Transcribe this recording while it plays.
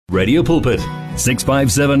Radio Pulpit,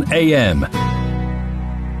 657 AM.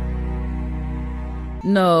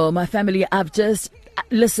 No, my family,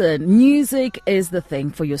 listen, music is the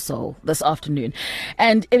thing for your soul this afternoon.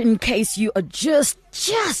 And in case you are just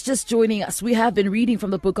joining us, we have been reading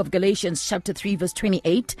from the book of Galatians chapter 3 verse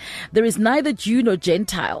 28. There is neither Jew nor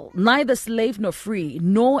Gentile, neither slave nor free,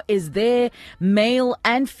 nor is there male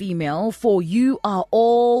and female, for you are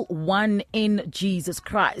all one in Jesus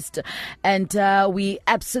Christ. And we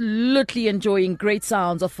absolutely enjoying great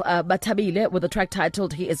sounds of Bathabile with the track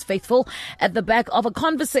titled He is Faithful, at the back of a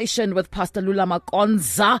conversation with Pastor Lula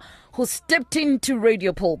Makonza, who stepped into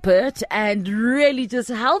Radio Pulpit and really just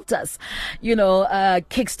helped us,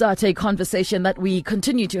 kickstart a conversation that we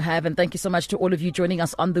continue to have. And thank you so much to all of you joining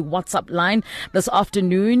us on the WhatsApp line this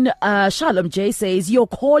afternoon. Shalom J says, your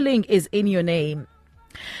calling is in your name.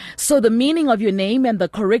 So the meaning of your name and the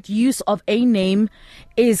correct use of a name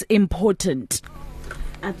is important.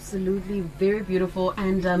 Absolutely, very beautiful.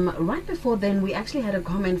 And right before then, we actually had a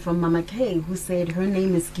comment from Mama Kay, who said her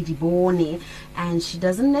name is Kidibone, and she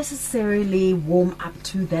doesn't necessarily warm up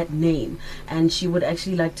to that name, and she would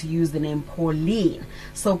actually like to use the name Pauline.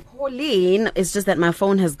 So Pauline, it's just that my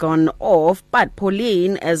phone has gone off, but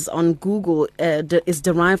Pauline, as on Google, is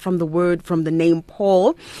derived from the name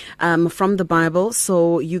Paul, from the Bible.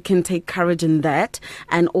 So you can take courage in that.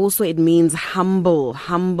 And also it means humble,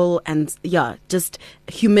 and just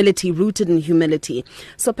humility, rooted in humility.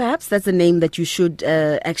 So perhaps that's a name that you should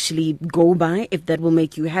actually go by, if that will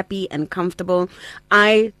make you happy and comfortable.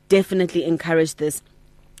 I definitely encourage this.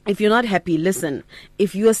 If you're not happy, listen.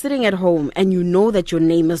 If you are sitting at home and you know that your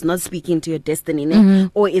name is not speaking to your destiny,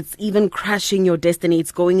 or it's even crashing your destiny,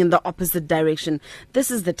 it's going in the opposite direction,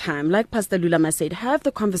 this is the time. Like Pastor Lulama said, have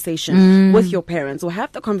the conversation with your parents, or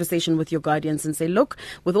have the conversation with your guardians and say, look,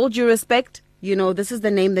 with all due respect, this is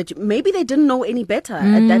the name that maybe they didn't know any better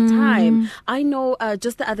at that time. I know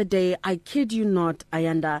just the other day, I kid you not,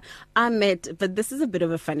 Ayanda, but this is a bit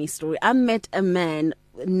of a funny story. I met a man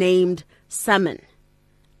named Salmon.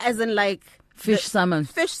 As in like fish salmon.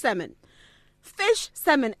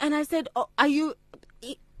 And I said, oh, are you?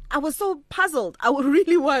 I was so puzzled. I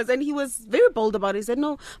really was. And he was very bold about it. He said,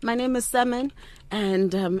 no, my name is Salmon.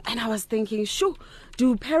 And I was thinking, sure,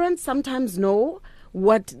 do parents sometimes know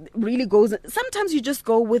what really goes? Sometimes you just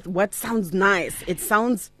go with what sounds nice. It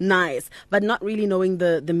sounds nice, but not really knowing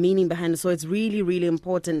the meaning behind it. So it's really, really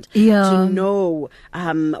important to know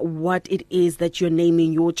what it is that you're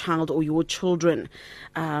naming your child or your children.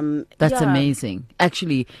 That's amazing.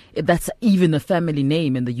 Actually, that's even a family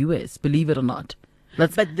name in the US, believe it or not.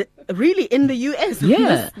 Really in the US?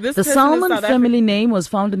 Yeah. This the Salmon family name was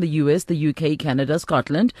found in the US, the UK, Canada,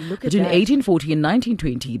 Scotland. Between 1840 and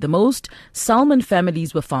 1920, the most Salmon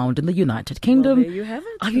families were found in the United Kingdom. Well, there you have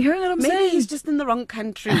it. Are you hearing what I'm saying? Maybe he's just in the wrong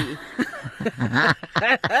country.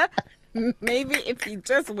 Maybe if he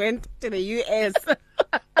just went to the US,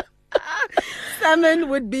 Salmon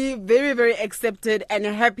would be very, very accepted and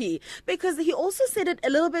happy. Because he also said it a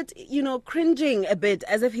little bit, cringing a bit,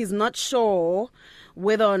 as if he's not sure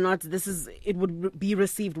whether or not it would be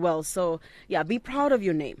received well. So, be proud of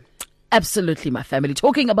your name. Absolutely, my family.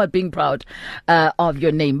 Talking about being proud of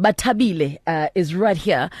your name, Bathabile is right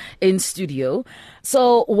here in studio.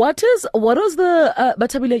 So what is the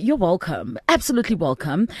Bathabile? You're welcome, absolutely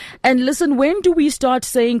welcome. And listen, when do we start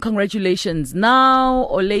saying congratulations? Now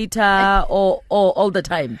or later or all the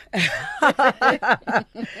time?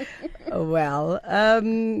 Well,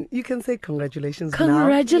 you can say congratulations.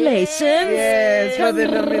 Congratulations! Now. Yes, for the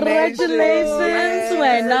nomination. Congratulations,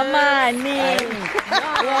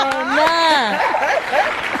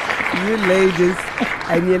 You ladies,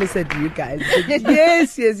 I nearly said you guys.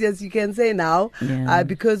 Yes, you can say now. Yeah.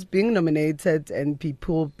 Because being nominated and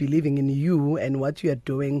people believing in you and what you are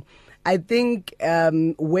doing, I think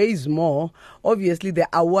weighs more. Obviously, the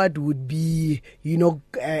award would be,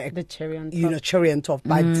 the cherry on top. Cherry on top.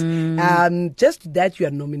 But just that you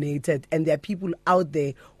are nominated, and there are people out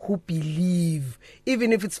there who believe,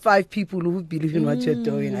 even if it's 5 people who believe in what you're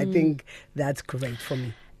doing, I think that's great for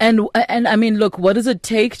me. And I mean, look, what does it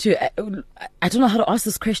take to, I don't know how to ask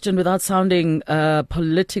this question without sounding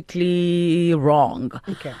politically wrong,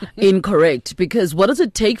 incorrect, because what does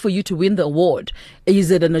it take for you to win the award? Is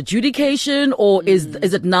it an adjudication or is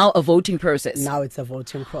it now a voting process? Now it's a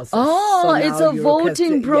voting process. Oh, so it's a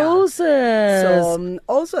voting process. Yeah. So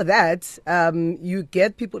also that you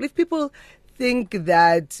get people, if people think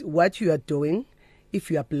that what you are doing, if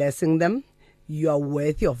you are blessing them, you are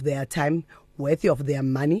worthy of their time, worthy of their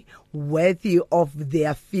money, worthy of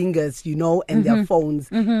their fingers, and their phones,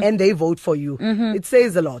 and they vote for you. It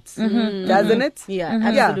says a lot, doesn't it? Yeah,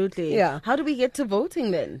 absolutely. Yeah. How do we get to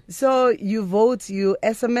voting then? So you vote, you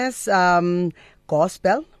SMS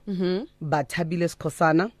gospel, Bathabile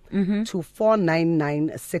Skhosana to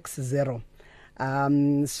 49960.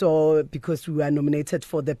 So because we were nominated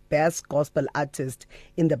for the best gospel artist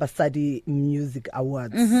in the Basadi Music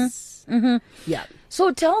Awards. Yeah.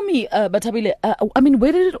 So tell me, Bathabile,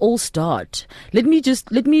 where did it all start? Let me just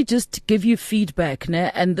give you feedback, ne?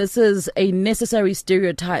 And this is a necessary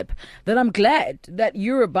stereotype that I'm glad that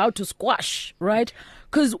you're about to squash, right?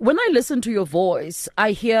 Because when I listen to your voice,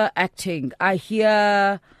 I hear acting, I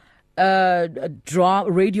hear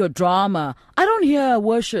radio drama. I don't hear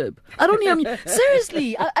worship. I don't hear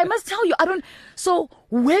seriously. I must tell you, I don't. So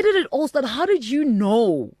where did it all start? How did you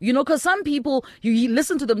know? Because some people you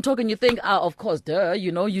listen to them talk and you think, of course, duh.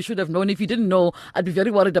 You should have known. If you didn't know, I'd be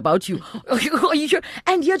very worried about you. Are you sure?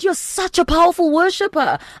 And yet you're such a powerful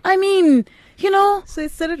worshiper. So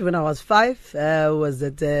it started when I was 5. Was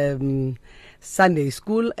at Sunday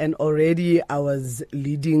school, and already I was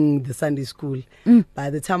leading the Sunday school.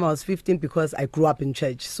 By the time I was 15, because I grew up in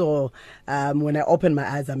church. So when I open my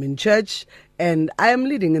eyes, I'm in church and I am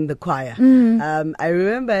leading in the choir. I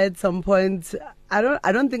remember at some point, I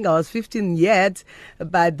don't think I was 15 yet,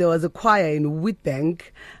 but there was a choir in Witbank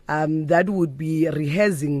that would be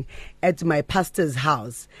rehearsing at my pastor's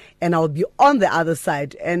house, and I would be on the other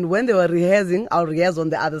side. And when they were rehearsing, I'll rehearse on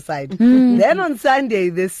the other side. Then on Sunday,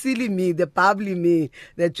 the silly me, the bubbly me,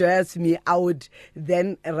 the joyous me, I would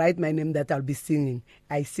then write my name that I'll be singing.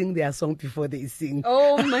 I sing their song before they sing.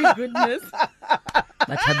 Oh my goodness.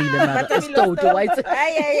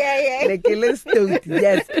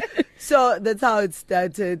 Yes. So that's how it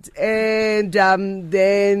started. And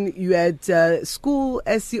then you had school,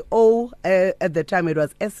 SEO. At the time it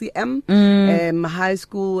was SEM, high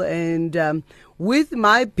school. And with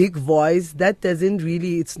my big voice, that doesn't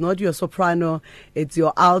really, it's not your soprano, it's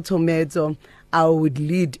your alto mezzo. I would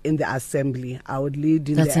lead in the assembly. I would lead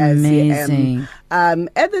in That's the amazing. SEM.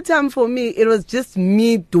 At the time, for me, it was just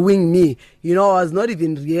me doing me. I was not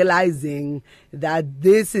even realizing that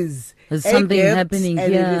this is There's something happening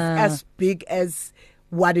and here. it is as big as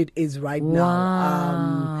what it is right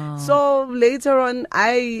Wow. now. So later on,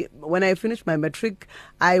 when I finished my matric,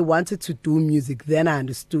 I wanted to do music. Then I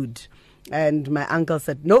understood. And my uncle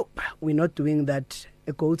said, nope, we're not doing that.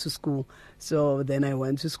 Go to school. So then I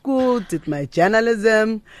went to school, did my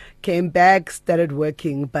journalism, came back, started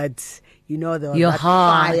working. But, there was Your that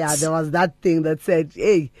heart. fire. There was that thing that said,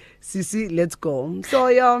 hey, Sisi, let's go. So,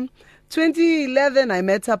 2011, I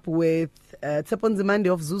met up with Monday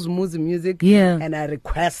of Zuzumuzi Music. Yeah. And I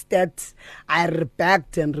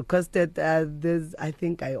begged and requested this. I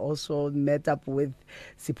think I also met up with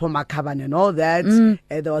Sipho Makaban and all that.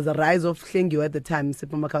 There was a rise of Hlengiwe at the time.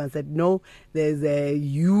 Sipho Makaban said, no, there's a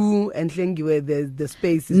you and Hlengiwe, the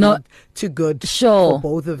space is not too good for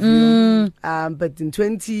both of you. But in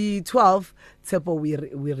 2012, Tsepo, we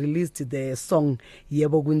released the song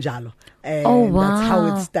Yebo Gunjalo. And that's how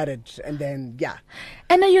it started. And then, yeah.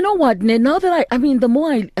 And you know what? Now that the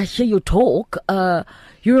more I hear you talk,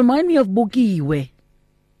 you remind me of Bokiwe.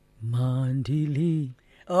 Mandili.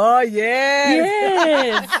 Oh,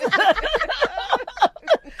 yes. Yes.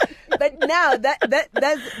 But now that's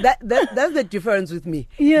the difference with me.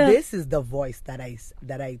 Yeah. This is the voice that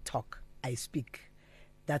I talk, I speak.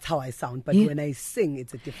 That's how I sound. But when I sing,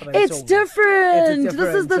 it's a different It's tone. different. It's a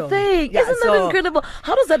This is the tone. thing. Yeah, Isn't that incredible?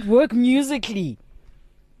 How does that work musically?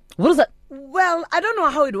 What is that? Well, I don't know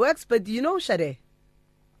how it works, but Shade?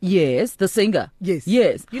 Yes, the singer. Yes.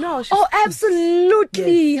 Yes. You know how she Oh, speaks.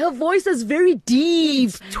 absolutely. Her voice is very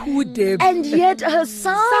deep. Too deep. And yet her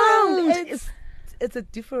sound is... It's a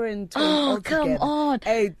different tone Oh, altogether. come on.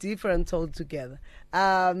 A different tone together.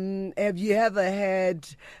 Have you ever heard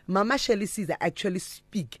Mama Shelley Caesar actually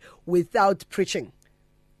speak without preaching?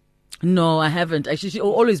 No, I haven't. Actually, she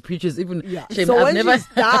always preaches. Even shame, So I've when never... she's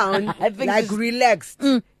down, I think like she's- relaxed,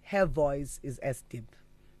 her voice is as deep.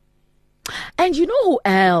 And you know who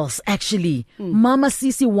else, actually? Mama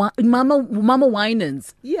Mama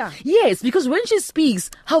Winans. Yeah. Yes, because when she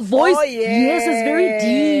speaks, her voice, yes, is very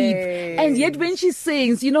deep. And yet when she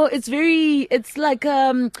sings, it's very, it's like,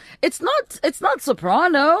 it's not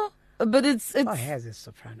soprano, but it's. Oh, hers is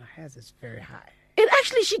soprano. Hers is very high. It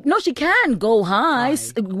actually, she can go high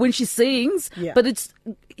when she sings, Yeah. but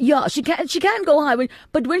she can go high,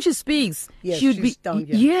 but when she speaks, Yes, she would she's be, down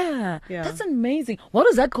here. yeah, Yeah. that's amazing. What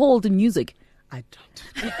is that called in music? I don't.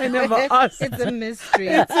 I never asked. It's a mystery.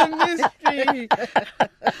 It's a mystery.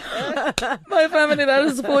 My family, that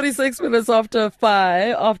is 46 minutes after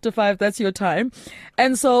 5. After 5, that's your time.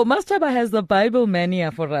 And so Masetshaba has the Bible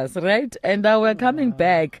mania for us, right? And we're coming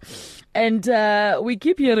back. And we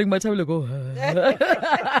keep hearing Bathabile go.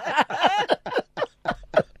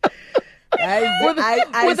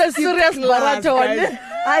 With a serious marathon.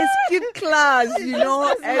 I skip class,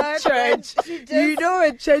 at church.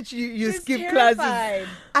 At church you skip classes.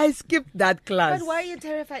 I skipped that class. But why are you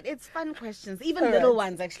terrified? It's fun questions. Even little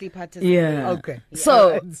ones actually participate. Yeah. Okay.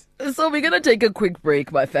 So we're going to take a quick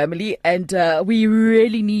break, my family, and we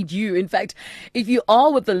really need you. In fact, if you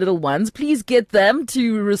are with the little ones, please get them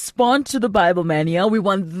to respond to the Bible Mania. We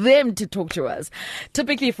want them to talk to us.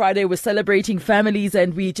 Typically Friday, we're celebrating families,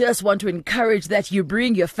 and we just want to encourage that you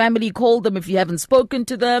bring your family, call them if you haven't spoken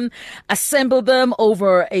to them, assemble them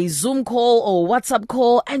over a Zoom call or WhatsApp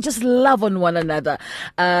call, and just love on one another.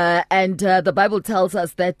 And the Bible tells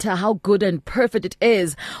us that how good and perfect it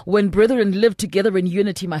is when brethren live together in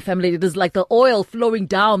unity, my family. It is like the oil flowing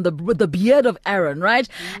down the beard of Aaron, right?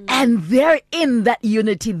 And there in that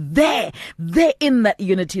unity, there in that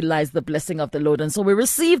unity lies the blessing of the Lord. And so we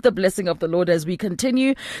receive the blessing of the Lord as we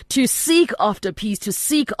continue to seek after peace, to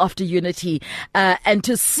seek after unity, and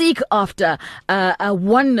to seek after a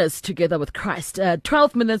oneness together with Christ.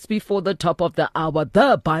 12 minutes before the top of the hour,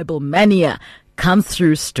 the Bible Mania comes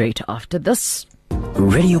through straight after this.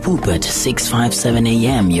 Radio Pulpit 657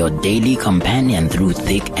 AM, your daily companion through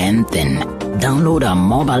thick and thin. Download our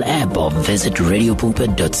mobile app or visit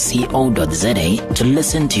radiopulpit.co.za to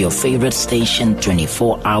listen to your favorite station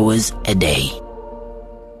 24 hours a day.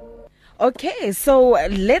 Okay, so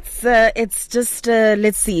it's just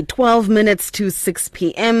 12 minutes to 6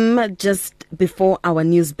 p.m. just before our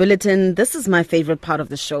news bulletin. This is my favorite part of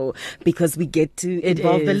the show because we get to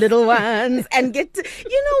involve the little ones and get to,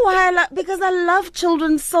 why because I love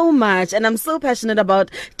children so much and I'm so passionate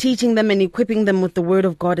about teaching them and equipping them with the word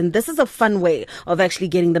of God. And this is a fun way of actually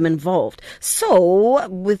getting them involved. So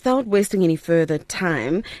without wasting any further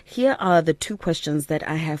time, here are the two questions that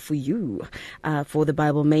I have for you for the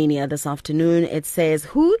Bible Mania this afternoon. It says,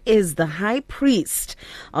 who is the high priest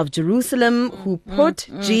of Jerusalem who put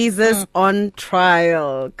Jesus on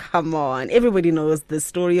trial? Come on. Everybody knows the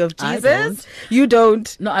story of Jesus. I don't. You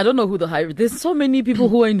don't? No, I don't know who the high. There's so many people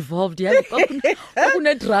who are involved here.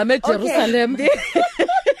 Drama, Jerusalem.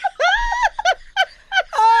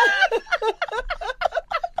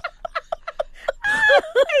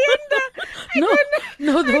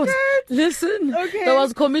 Listen, there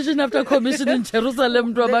was commission after commission in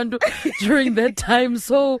Jerusalem during that time.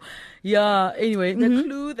 So, yeah, anyway. The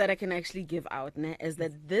clue that I can actually give out is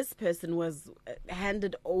that this person was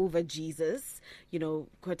handed over Jesus,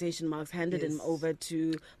 quotation marks, handed him over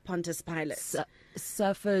to Pontius Pilate.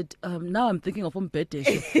 Suffered, now I'm thinking of Mpete.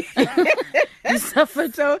 He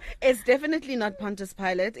suffered. So it's definitely not Pontius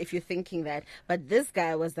Pilate if you're thinking that, but this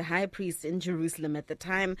guy was the high priest in Jerusalem at the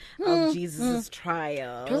time of Jesus'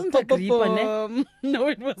 trial. Wasn't Agrippa, no,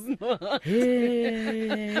 it was not.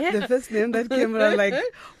 The first name that came around like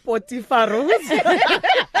Potipharos.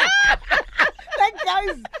 That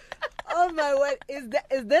guy's. Oh my word! Is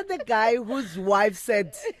that the guy whose wife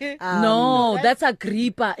said? No, that's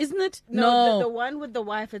Agrippa, isn't it? No, the one with the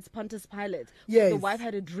wife. It's Pontius Pilate. Yes, the wife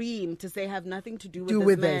had a dream to say have nothing to do with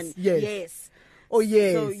this man. This. Yes. Yes. Oh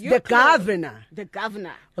yes, So the governor. The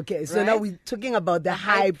governor. Okay, so right? Now we're talking about the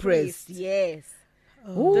high priest. Yes.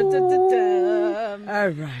 All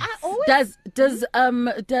right. Does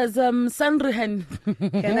Sandrihan?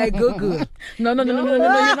 Can I Google? No. You're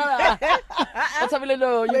not.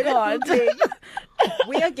 No, you can't.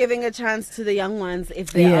 We are giving a chance to the young ones if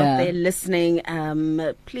they're out there listening.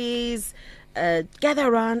 Please. Gather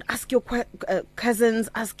around, ask your cousins,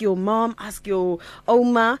 ask your mom, ask your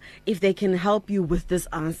oma if they can help you with this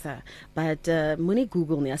answer. But muni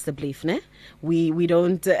Google ne asableef ne. We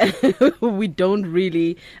don't we don't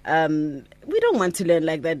really we don't want to learn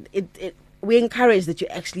like that. We encourage that you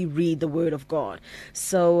actually read the Word of God.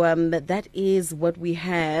 So that is what we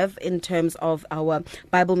have in terms of our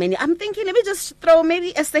Bible Mania. I'm thinking, let me just throw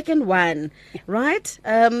maybe a second one, right?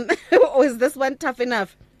 Or is this one tough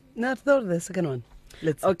enough? No, throw the second one.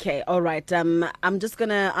 Okay, all right. I'm just going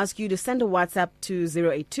to ask you to send a WhatsApp to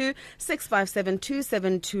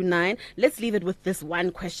 082-657-2729. Let's leave it with this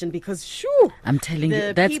one question because, shoo, I'm telling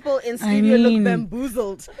you, the people in studio look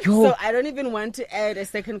bamboozled. So I don't even want to add a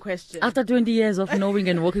second question. After 20 years of knowing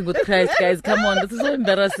and working with Christ, guys, come on, this is so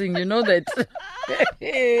embarrassing. You know that. But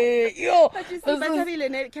you see,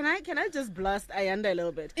 Bathabile, can I just blast Ayanda a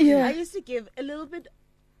little bit? Yeah. I used to give a little bit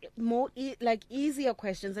easier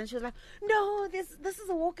questions, and she was like, "No, this is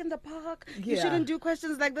a walk in the park. You Yeah. shouldn't do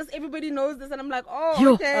questions like this. Everybody knows this." And I'm like, "Oh,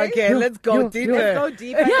 okay, Let's go deeper. let's go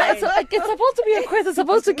deeper." Yeah, so like, it's supposed to be a quiz. It's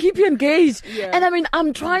supposed to keep you engaged. Yeah. And I mean,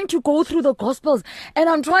 I'm trying to go through the Gospels, and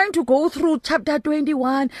I'm trying to go through chapter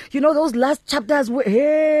 21. You know, those last chapters. Yeah,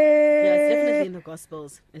 it's definitely in the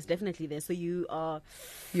Gospels. It's definitely there. So you're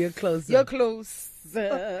close. close.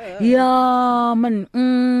 Yeah, man.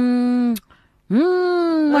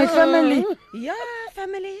 My family. Yeah,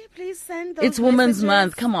 family, please send those It's Women's messages.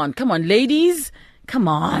 Month. Come on, ladies. Come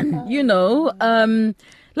on. You know,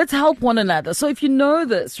 let's help one another. So if you know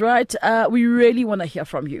this, right, we really want to hear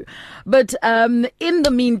from you. But in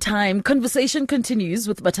the meantime, conversation continues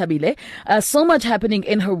with Bathabile. So much happening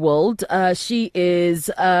in her world. She is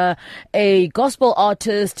a gospel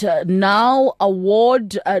artist, now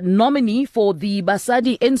award nominee for the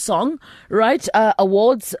Basadi In Song, right?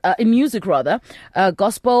 Awards, in music rather.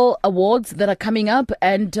 Gospel awards that are coming up,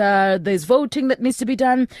 and there's voting that needs to be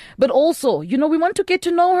done. But also, you know, we want to get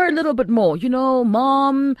to know her a little bit more. You know,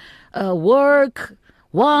 mom, work,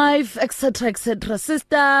 wife, etc.,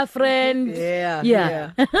 sister, friend.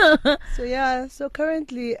 Yeah. So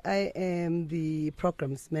currently I am the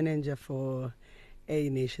programs manager for a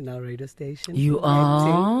national radio station. You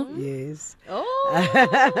are? Acting. Yes. Oh,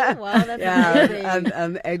 wow, that's amazing.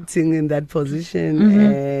 I'm acting in that position,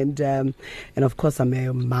 and of course I'm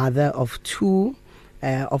a mother of two.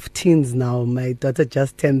 Of teens now. My daughter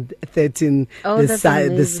just turned 13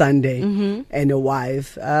 this Sunday, and a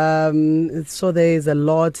wife. So there is a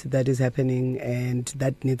lot that is happening, and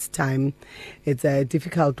that needs time. It's a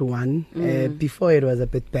difficult one. Before it was a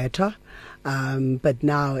bit better. But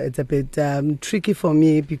now it's a bit tricky for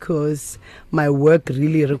me because my work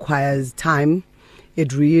really requires time.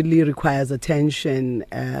 It really requires attention.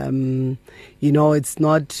 You know, it's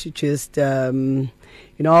not just...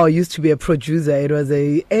 you know, I used to be a producer. It was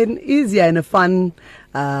an easier and a fun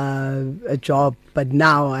a job, but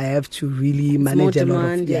now I have to really manage a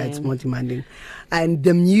lot of. Yeah, it's more demanding. And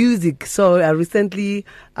the music. So I recently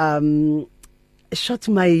shot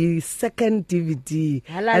my second DVD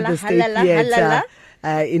at the State Theatre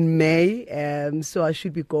in May. So I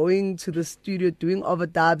should be going to the studio doing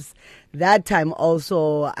overdubs. That time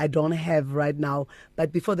also I don't have right now,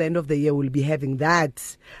 but before the end of the year we'll be having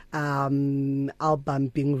that album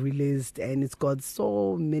being released, and it's got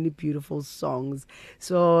so many beautiful songs.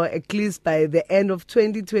 So at least by the end of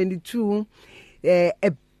 2022, a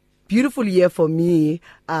beautiful year for me.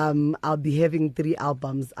 I'll be having 3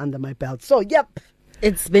 albums under my belt. So yep.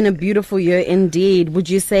 It's been a beautiful year indeed. Would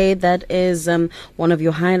you say that is one of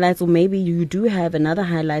your highlights, or maybe you do have another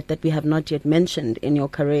highlight that we have not yet mentioned in your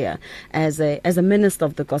career as a minister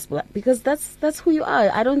of the gospel? Because that's who you are.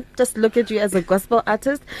 I don't just look at you as a gospel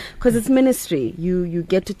artist, because it's ministry. You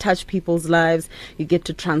get to touch people's lives. You get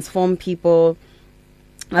to transform people.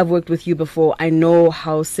 I've worked with you before. I know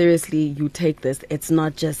how seriously you take this. It's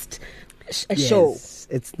not just a show.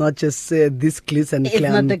 It's not just this glitz and glamour.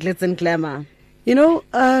 It's not the glitz and glamour. You know,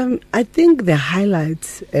 I think the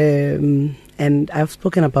highlights, and I've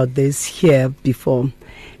spoken about this here before,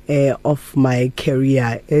 of my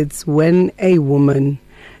career, it's when a woman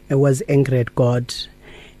was angry at God,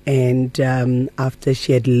 and after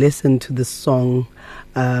she had listened to the song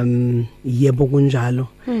Yebo Kunjalo,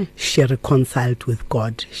 she reconciled with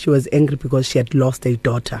God. She was angry because she had lost a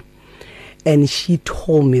daughter. And she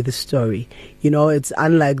told me the story. You know, it's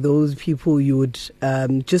unlike those people you would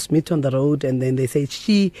just meet on the road and then they say,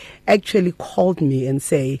 she actually called me and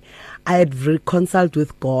say, I had reconciled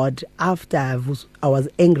with God after I was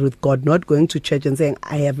angry with God, not going to church and saying,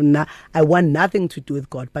 I want nothing to do with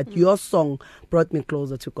God, but your song brought me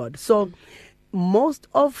closer to God. So most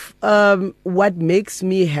of what makes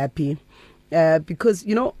me happy, because,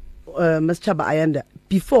 you know, Masetshaba Ayanda,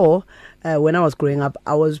 before, when I was growing up,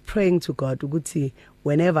 I was praying to God, Uguti,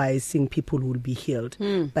 whenever I sing, people will be healed.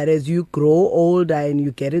 But as you grow older and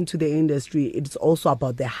you get into the industry, it's also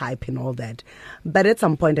about the hype and all that. But at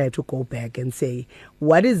some point, I had to go back and say,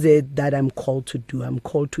 what is it that I'm called to do? I'm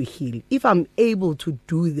called to heal. If I'm able to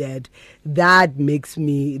do that, that makes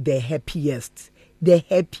me the happiest.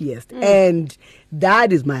 And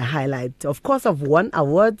that is my highlight. Of course, I've won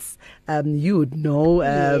awards. You would know,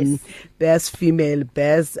 Yes. best female,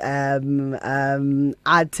 best artist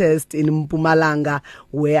in Mpumalanga,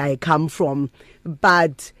 where I come from.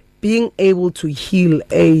 But being able to heal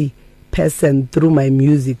a person through my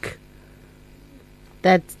music,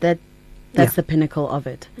 That's the pinnacle of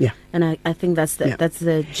it. Yeah. And I think that's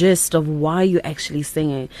the gist of why you're actually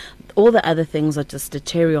singing. all the other things are just a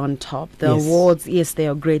cherry on top. The awards, yes, they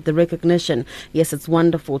are great. The recognition, yes, it's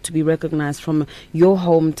wonderful to be recognized from your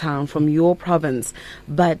hometown, from your province.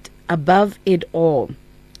 But above it all,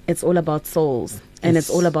 it's all about souls. And it's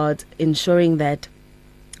all about ensuring that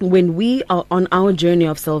when we are on our journey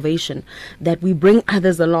of salvation, that we bring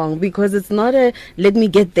others along, because it's not a let me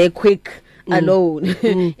get there quick alone.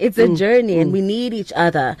 It's a journey, and we need each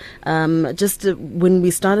other. When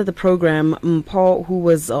we started the program, Paul, who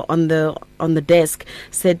was on the desk,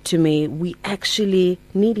 said to me, we actually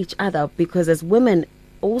need each other, because as women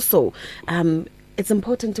also, it's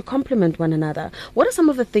important to complement one another. What are some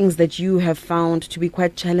of the things that you have found to be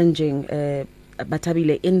quite challenging,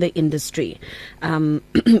 Bathabile, in the industry?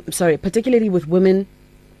 Particularly with women.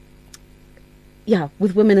 Yeah,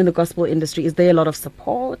 with women in the gospel industry, is there a lot of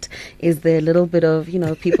support? Is there a little bit of,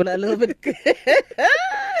 people are a little bit...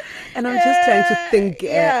 And I'm just trying to think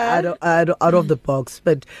out of the box.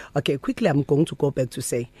 But, okay, quickly I'm going to go back to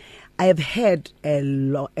say, I have heard a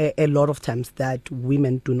lot of times that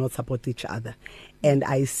women do not support each other. And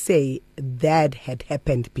I say that had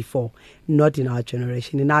happened before, not in our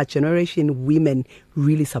generation. In our generation, women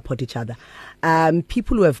really support each other.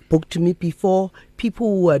 People who have booked me before,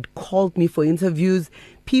 people who had called me for interviews,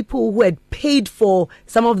 people who had paid for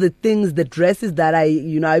some of the things, the dresses that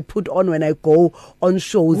I put on when I go on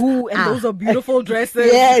shows. Ooh, and those are beautiful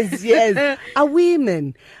dresses. Yes, are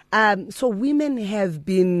women. So women have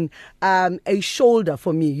been a shoulder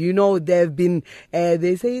for me. They've been,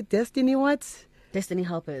 they say, Destiny what? Destiny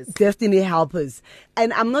helpers. Destiny helpers.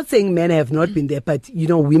 And I'm not saying men have not been there, but,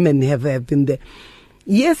 women have been there.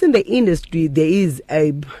 Yes, in the industry, there is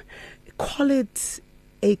call it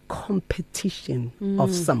a competition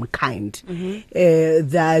of some kind.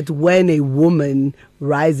 That when a woman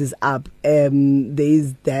rises up, there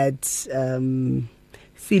is that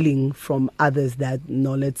feeling from others that,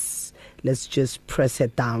 no, let's just press her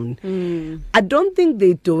down. I don't think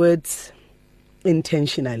they do it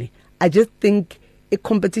intentionally. I just think a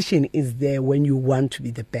competition is there when you want to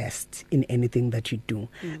be the best in anything that you do.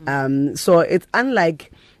 So it's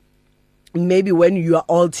unlike maybe when you are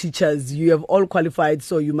all teachers, you have all qualified,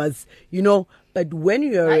 so you must, but when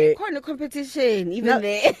you are a competition, even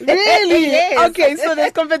there. Really? Yes. Okay, so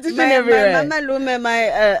there's competition everywhere.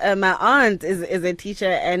 My aunt is a teacher,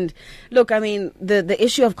 and look, I mean, the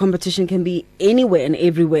issue of competition can be anywhere and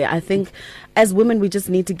everywhere. I think as women, we just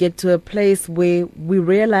need to get to a place where we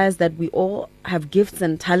realize that we all have gifts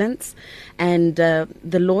and talents, and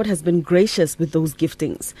the Lord has been gracious with those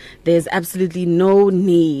giftings. There's absolutely no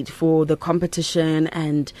need for the competition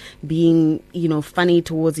and being, funny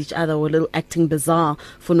towards each other or a little acting bizarre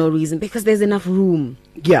for no reason, because there's enough room.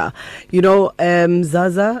 Yeah,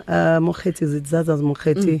 Zaza Mokheti, is it Zaza's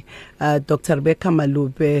Mokheti? Dr. Rebecca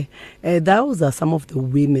Malube, those are some of the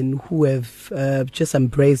women who have just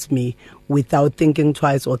embraced me without thinking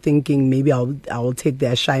twice or thinking maybe I'll take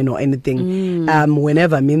their shine or anything.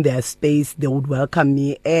 Whenever I'm in their space, they would welcome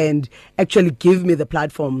me and actually give me the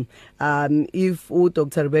platform. If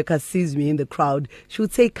Dr. Rebecca sees me in the crowd, she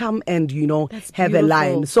would say, come and, have a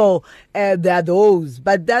line. So there are those,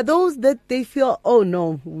 but there are those that they feel, oh no,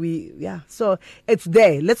 so it's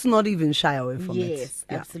there. Let's not even shy away from it. Yes,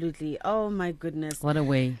 absolutely. Oh my goodness. What a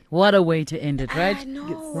way to end it, right? I know.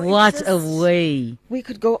 What a way. We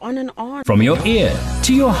could go on and on. From your ear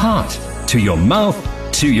to your heart to your mouth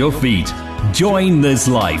to your feet. Join this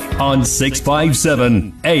life on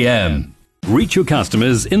 657 AM. Reach your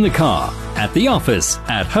customers in the car, at the office,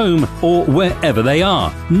 at home, or wherever they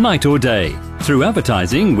are, night or day. Through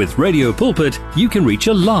advertising with Radio Pulpit, you can reach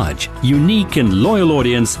a large, unique and loyal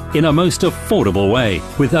audience in a most affordable way.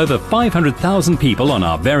 With over 500,000 people on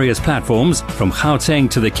our various platforms, from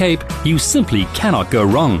Gauteng to the Cape, you simply cannot go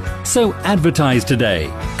wrong. So advertise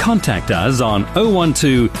today. Contact us on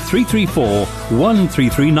 012 334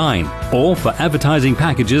 1339, or for advertising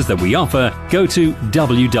packages that we offer, go to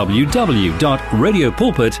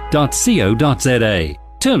www.radiopulpit.co.za.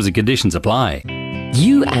 Terms and conditions apply.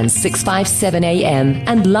 You and 657 AM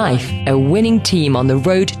and life, a winning team on the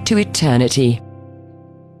road to eternity.